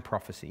prayer and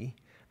prophecy.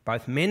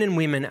 Both men and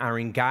women are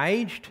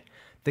engaged.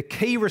 The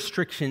key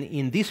restriction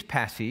in this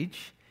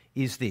passage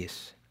is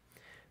this: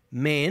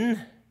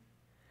 men,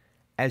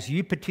 as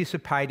you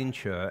participate in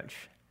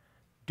church,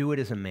 do it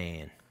as a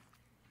man.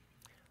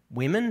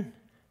 Women,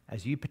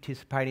 as you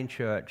participate in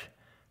church,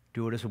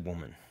 do it as a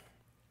woman.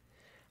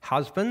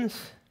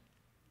 Husbands,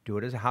 do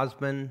it as a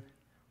husband.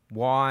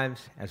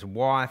 Wives, as a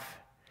wife.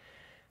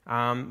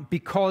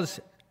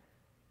 Because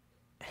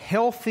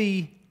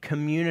healthy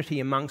community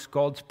amongst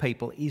God's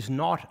people is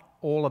not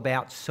all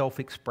about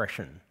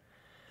self-expression.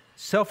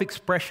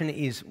 Self-expression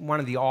is one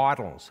of the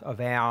idols of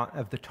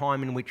the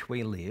time in which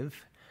we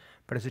live.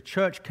 But as a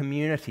church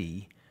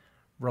community,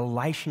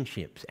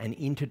 relationships and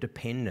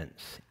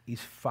interdependence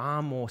is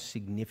far more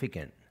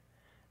significant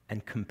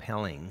and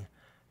compelling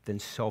than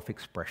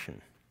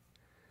self-expression.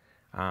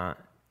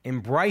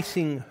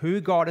 Embracing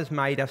who God has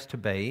made us to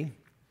be,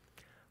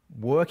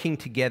 working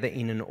together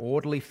in an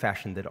orderly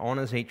fashion that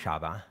honours each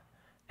other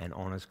and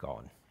honours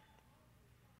God.